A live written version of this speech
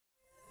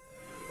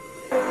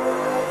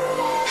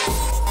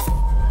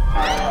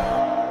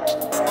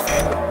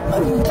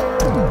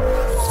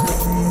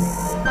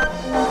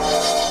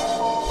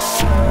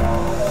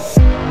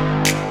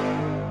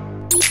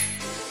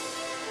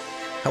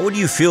would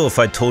you feel if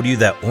I told you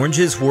that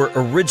oranges were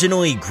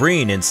originally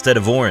green instead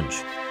of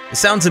orange? It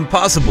sounds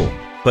impossible,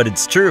 but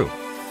it's true.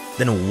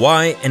 Then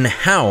why and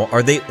how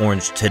are they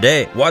orange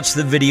today? Watch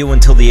the video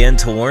until the end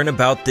to learn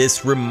about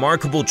this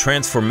remarkable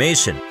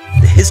transformation,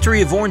 the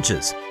history of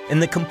oranges,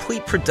 and the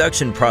complete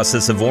production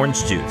process of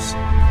orange juice.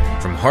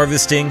 From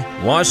harvesting,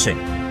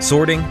 washing,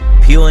 sorting,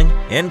 peeling,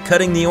 and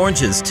cutting the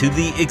oranges to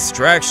the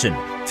extraction,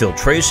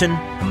 filtration,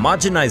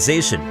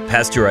 homogenization,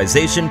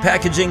 pasteurization,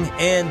 packaging,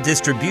 and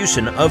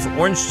distribution of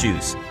orange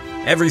juice.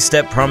 Every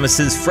step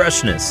promises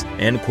freshness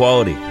and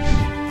quality.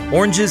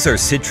 Oranges are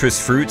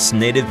citrus fruits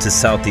native to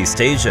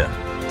Southeast Asia.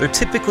 They're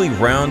typically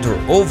round or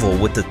oval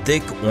with a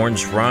thick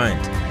orange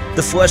rind.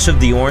 The flesh of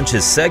the orange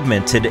is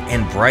segmented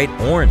and bright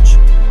orange.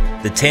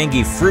 The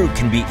tangy fruit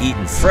can be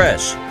eaten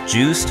fresh,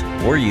 juiced,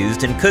 or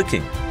used in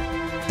cooking.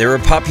 They're a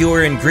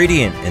popular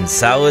ingredient in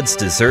salads,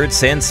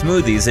 desserts, and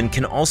smoothies, and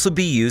can also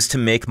be used to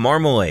make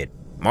marmalade,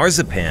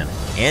 marzipan,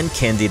 and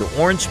candied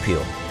orange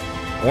peel.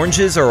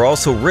 Oranges are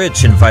also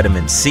rich in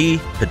vitamin C,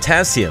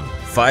 potassium,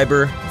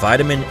 fiber,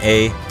 vitamin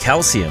A,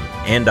 calcium,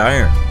 and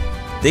iron.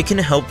 They can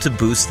help to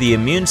boost the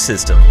immune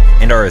system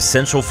and are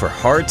essential for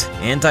heart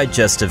and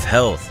digestive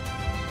health.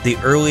 The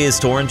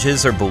earliest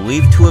oranges are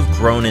believed to have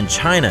grown in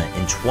China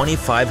in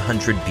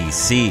 2500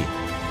 BC.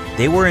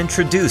 They were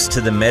introduced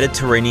to the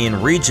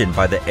Mediterranean region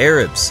by the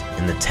Arabs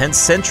in the 10th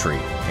century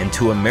and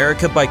to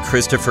America by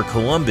Christopher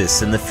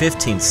Columbus in the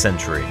 15th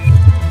century.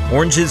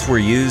 Oranges were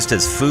used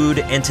as food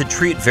and to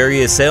treat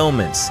various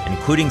ailments,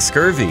 including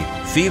scurvy,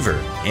 fever,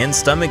 and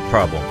stomach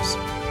problems.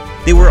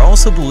 They were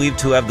also believed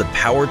to have the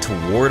power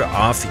to ward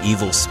off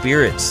evil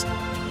spirits.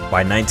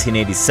 By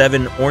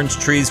 1987, orange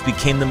trees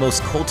became the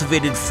most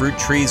cultivated fruit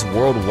trees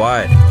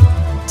worldwide.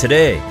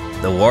 Today,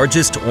 the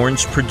largest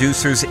orange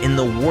producers in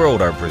the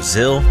world are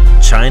Brazil,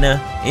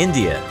 China,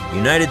 India,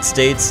 United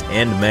States,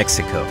 and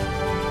Mexico.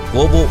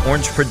 Global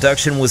orange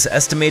production was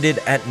estimated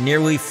at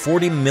nearly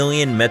 40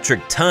 million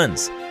metric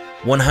tons,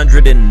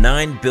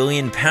 109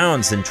 billion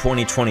pounds in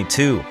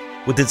 2022,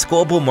 with its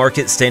global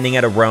market standing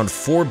at around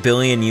 $4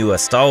 billion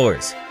US.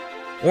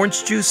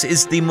 Orange juice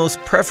is the most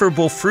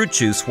preferable fruit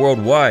juice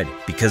worldwide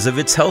because of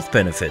its health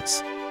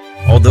benefits.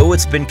 Although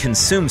it's been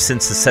consumed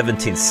since the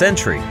 17th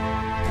century,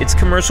 its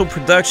commercial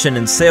production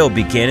and sale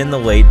began in the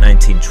late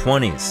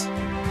 1920s.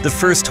 The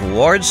first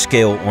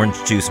large-scale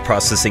orange juice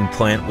processing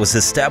plant was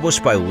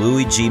established by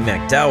Louis G.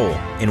 McDowell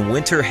in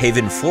Winter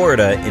Haven,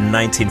 Florida in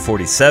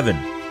 1947.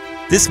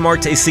 This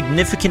marked a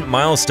significant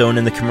milestone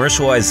in the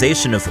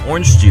commercialization of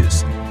orange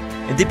juice,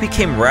 and it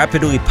became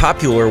rapidly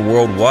popular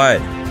worldwide.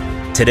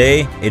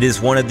 Today, it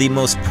is one of the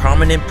most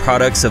prominent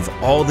products of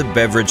all the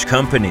beverage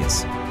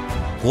companies.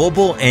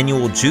 Global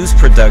annual juice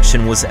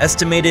production was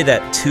estimated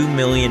at 2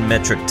 million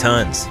metric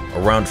tons,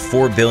 around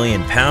 4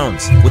 billion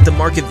pounds, with the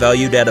market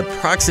valued at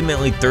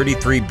approximately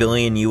 $33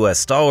 billion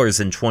US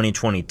in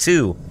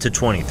 2022 to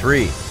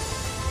 23.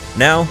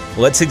 Now,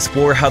 let's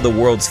explore how the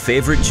world's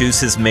favorite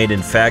juice is made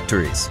in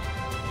factories.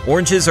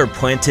 Oranges are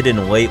planted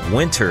in late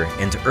winter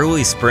and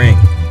early spring.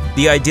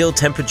 The ideal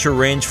temperature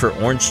range for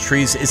orange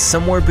trees is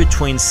somewhere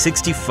between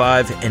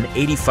 65 and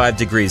 85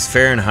 degrees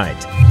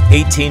Fahrenheit,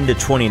 18 to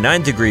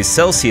 29 degrees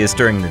Celsius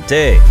during the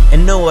day,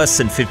 and no less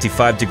than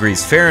 55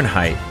 degrees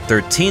Fahrenheit,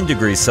 13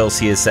 degrees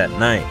Celsius at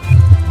night.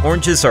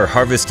 Oranges are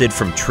harvested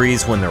from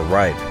trees when they're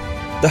ripe.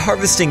 The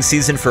harvesting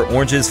season for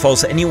oranges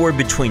falls anywhere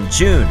between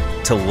June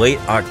to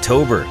late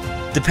October,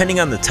 depending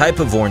on the type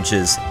of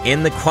oranges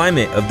and the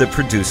climate of the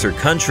producer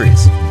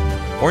countries.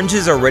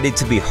 Oranges are ready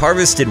to be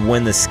harvested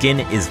when the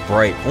skin is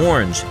bright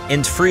orange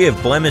and free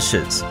of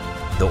blemishes.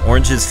 The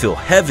oranges feel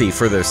heavy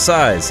for their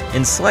size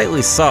and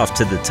slightly soft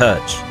to the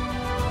touch.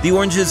 The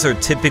oranges are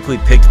typically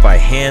picked by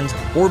hand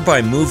or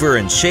by mover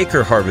and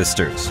shaker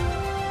harvesters.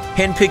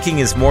 Hand picking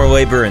is more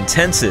labor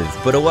intensive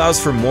but allows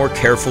for more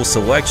careful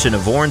selection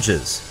of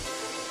oranges.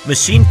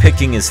 Machine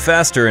picking is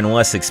faster and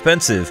less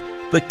expensive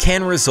but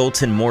can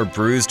result in more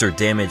bruised or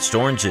damaged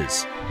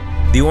oranges.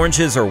 The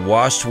oranges are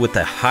washed with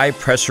a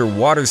high-pressure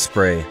water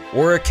spray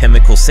or a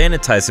chemical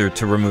sanitizer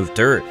to remove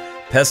dirt,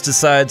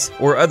 pesticides,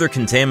 or other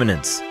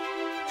contaminants.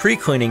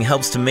 Pre-cleaning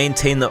helps to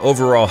maintain the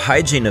overall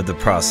hygiene of the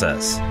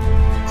process.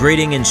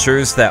 Grading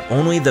ensures that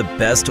only the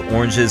best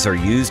oranges are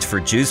used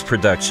for juice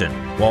production,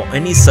 while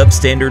any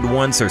substandard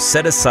ones are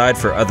set aside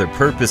for other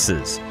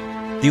purposes.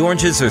 The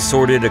oranges are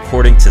sorted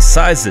according to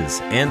sizes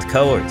and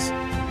colors.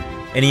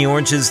 Any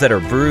oranges that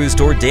are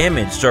bruised or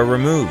damaged are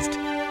removed.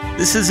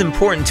 This is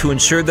important to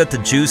ensure that the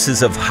juice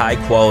is of high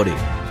quality.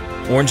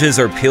 Oranges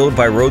are peeled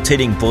by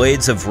rotating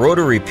blades of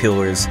rotary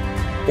peelers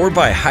or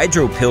by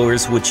hydro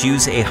peelers, which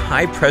use a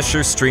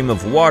high-pressure stream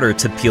of water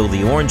to peel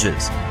the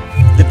oranges.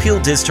 The peel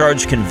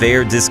discharge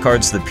conveyor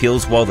discards the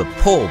peels while the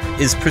pulp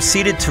is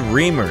proceeded to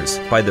reamers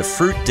by the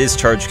fruit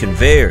discharge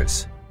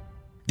conveyors.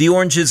 The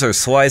oranges are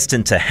sliced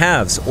into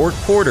halves or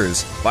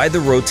quarters by the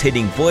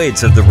rotating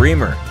blades of the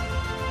reamer.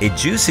 A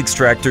juice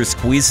extractor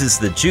squeezes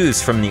the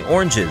juice from the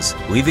oranges,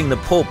 leaving the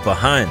pulp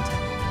behind.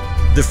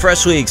 The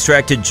freshly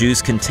extracted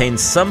juice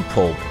contains some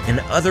pulp and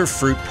other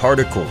fruit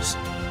particles.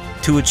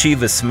 To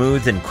achieve a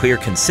smooth and clear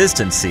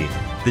consistency,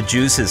 The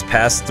juice is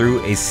passed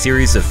through a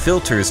series of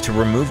filters to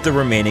remove the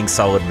remaining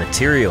solid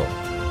material.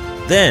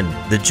 Then,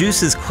 the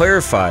juice is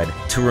clarified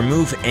to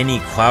remove any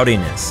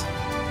cloudiness.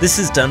 This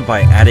is done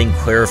by adding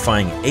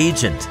clarifying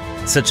agent,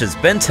 such as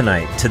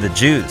bentonite, to the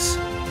juice.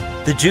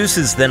 The juice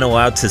is then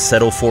allowed to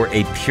settle for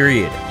a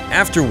period,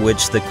 after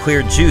which the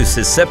clear juice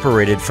is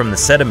separated from the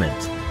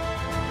sediment.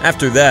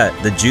 After that,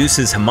 the juice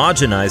is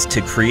homogenized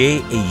to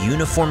create a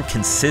uniform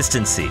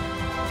consistency.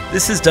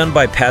 This is done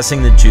by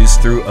passing the juice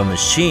through a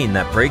machine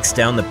that breaks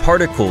down the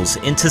particles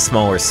into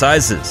smaller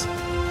sizes.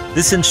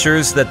 This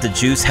ensures that the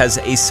juice has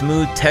a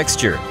smooth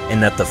texture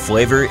and that the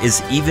flavor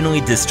is evenly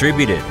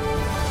distributed.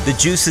 The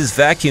juice is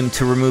vacuumed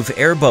to remove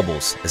air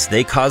bubbles as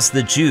they cause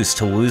the juice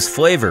to lose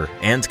flavor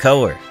and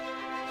color.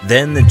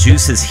 Then the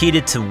juice is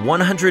heated to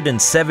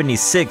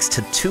 176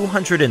 to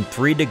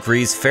 203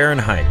 degrees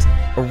Fahrenheit,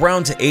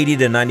 around 80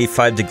 to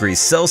 95 degrees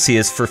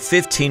Celsius for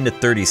 15 to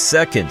 30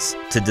 seconds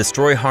to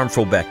destroy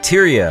harmful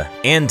bacteria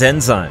and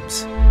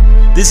enzymes.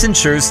 This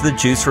ensures the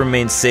juice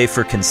remains safe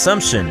for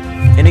consumption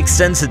and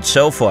extends its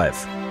shelf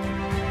life.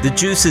 The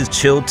juice is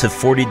chilled to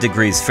 40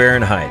 degrees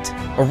Fahrenheit,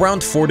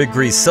 around 4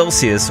 degrees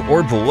Celsius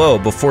or below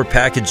before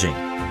packaging.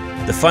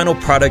 The final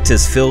product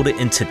is filled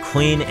into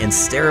clean and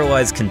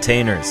sterilized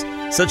containers,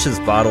 such as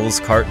bottles,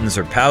 cartons,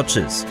 or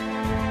pouches.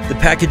 The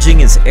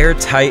packaging is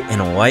airtight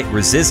and light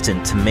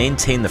resistant to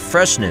maintain the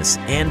freshness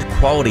and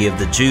quality of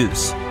the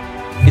juice.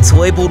 It's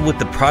labeled with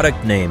the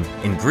product name,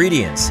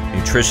 ingredients,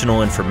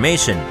 nutritional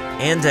information,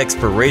 and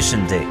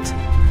expiration date.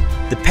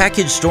 The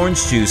packaged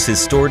orange juice is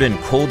stored in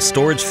cold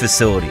storage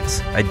facilities,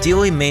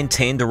 ideally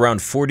maintained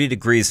around 40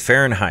 degrees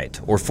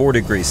Fahrenheit or 4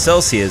 degrees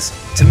Celsius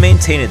to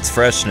maintain its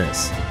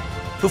freshness.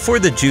 Before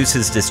the juice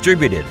is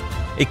distributed,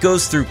 it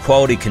goes through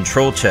quality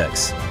control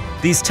checks.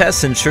 These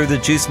tests ensure the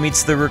juice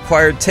meets the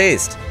required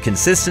taste,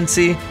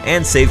 consistency,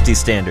 and safety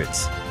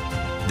standards.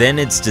 Then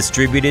it's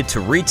distributed to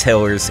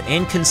retailers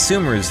and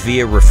consumers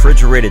via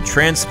refrigerated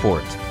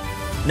transport.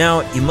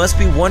 Now, you must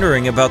be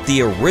wondering about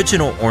the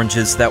original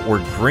oranges that were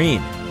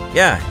green.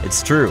 Yeah,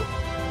 it's true.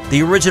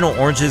 The original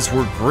oranges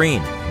were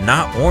green,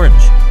 not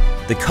orange.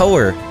 The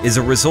color is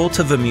a result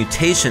of a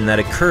mutation that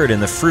occurred in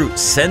the fruit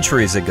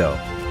centuries ago.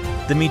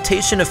 The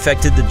mutation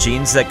affected the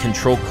genes that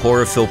control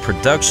chlorophyll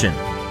production,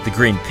 the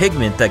green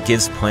pigment that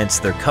gives plants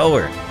their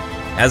color.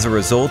 As a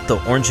result,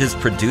 the oranges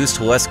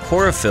produced less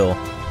chlorophyll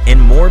and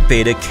more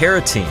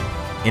beta-carotene,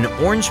 an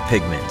orange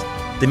pigment.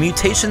 The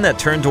mutation that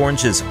turned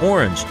oranges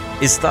orange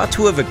is thought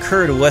to have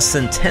occurred less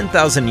than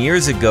 10,000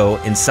 years ago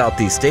in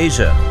Southeast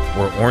Asia,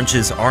 where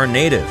oranges are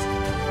native.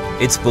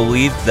 It's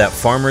believed that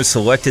farmers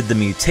selected the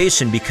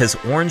mutation because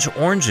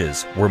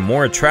oranges were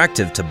more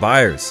attractive to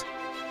buyers.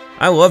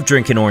 I love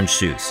drinking orange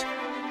juice.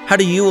 How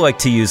do you like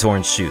to use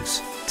orange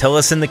juice? Tell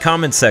us in the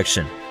comments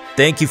section.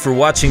 Thank you for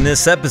watching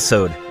this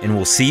episode, and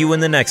we'll see you in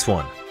the next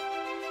one.